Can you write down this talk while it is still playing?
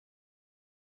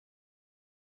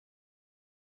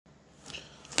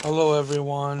Hello,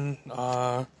 everyone.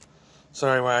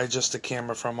 Sorry, I adjust the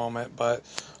camera for a moment, but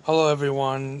hello,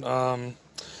 everyone.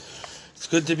 It's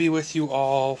good to be with you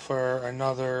all for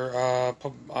another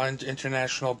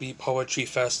International Beat Poetry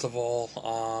Festival.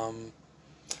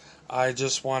 I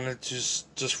just wanted to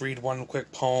just read one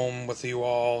quick poem with you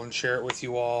all and share it with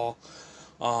you all.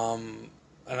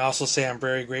 And also say I'm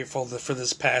very grateful for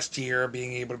this past year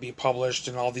being able to be published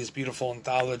in all these beautiful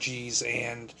anthologies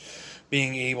and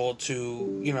being able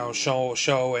to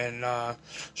show and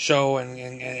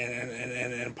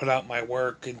put out my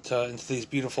work into these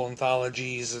beautiful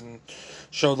anthologies and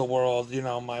show the world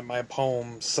my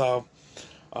poems. So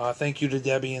thank you to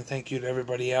Debbie and thank you to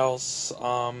everybody else.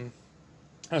 And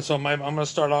so I'm gonna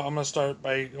start off. I'm gonna start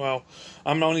by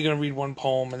I'm only gonna read one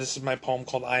poem, and this is my poem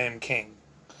called "I Am King"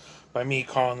 by me,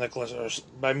 Karl Nickolas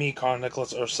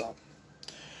Urso.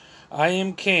 I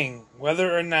am king,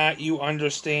 whether or not you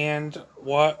understand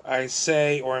what I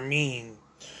say or mean,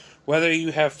 whether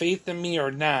you have faith in me or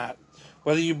not,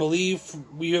 whether you believe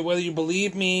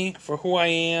me for who I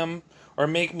am or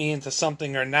make me into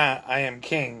something or not. I am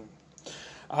king.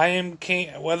 I am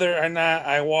king, whether or not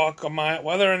you walk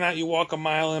a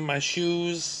mile in my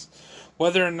shoes,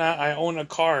 whether or not I own a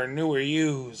car, new or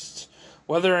used,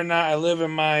 whether or not I live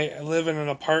in an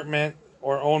apartment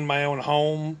or own my own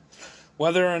home,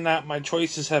 whether or not my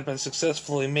choices have been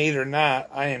successfully made or not.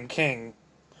 I am king.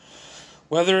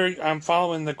 Whether I'm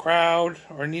following the crowd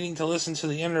or needing to listen to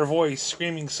the inner voice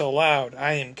screaming so loud,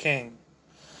 I am king.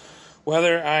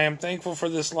 Whether I am thankful for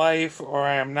this life or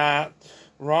I am not,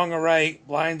 wrong or right,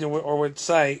 blind or with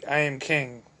sight, I am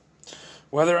king.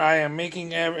 Whether I am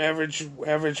making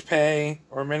average pay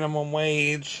or minimum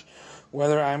wage,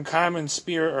 whether I'm calm in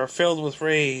spirit or filled with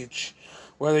rage,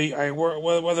 whether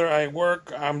I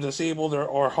work, I'm disabled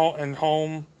or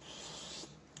home,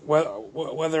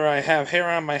 whether I have hair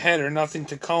on my head or nothing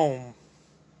to comb,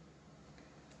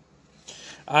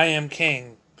 I am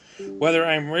king. Whether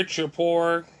I'm rich or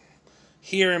poor,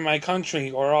 here in my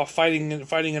country or off fighting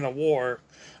in a war,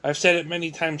 I've said it many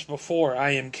times before,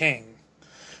 I am king.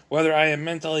 Whether I am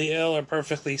mentally ill or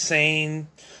perfectly sane,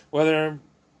 whether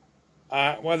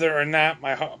or not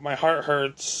my heart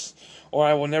hurts or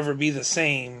I will never be the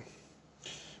same,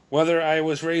 whether I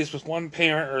was raised with one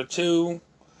parent or two,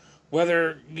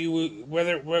 whether you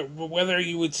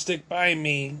would stick by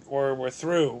me or were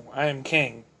through, I am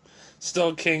king,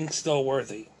 still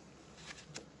worthy.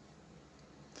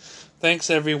 Thanks,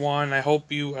 everyone. I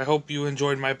hope you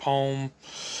enjoyed my poem.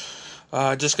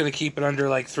 Just gonna keep it under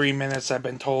like 3 minutes, I've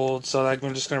been told. So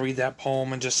I'm just gonna read that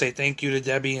poem and just say thank you to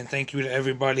Debbie and thank you to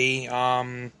everybody.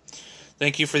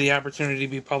 Thank you for the opportunity to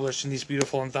be published in these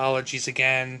beautiful anthologies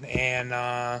again,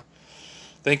 and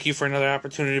thank you for another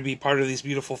opportunity to be part of these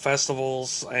beautiful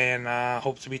festivals. And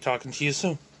hope to be talking to you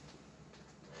soon.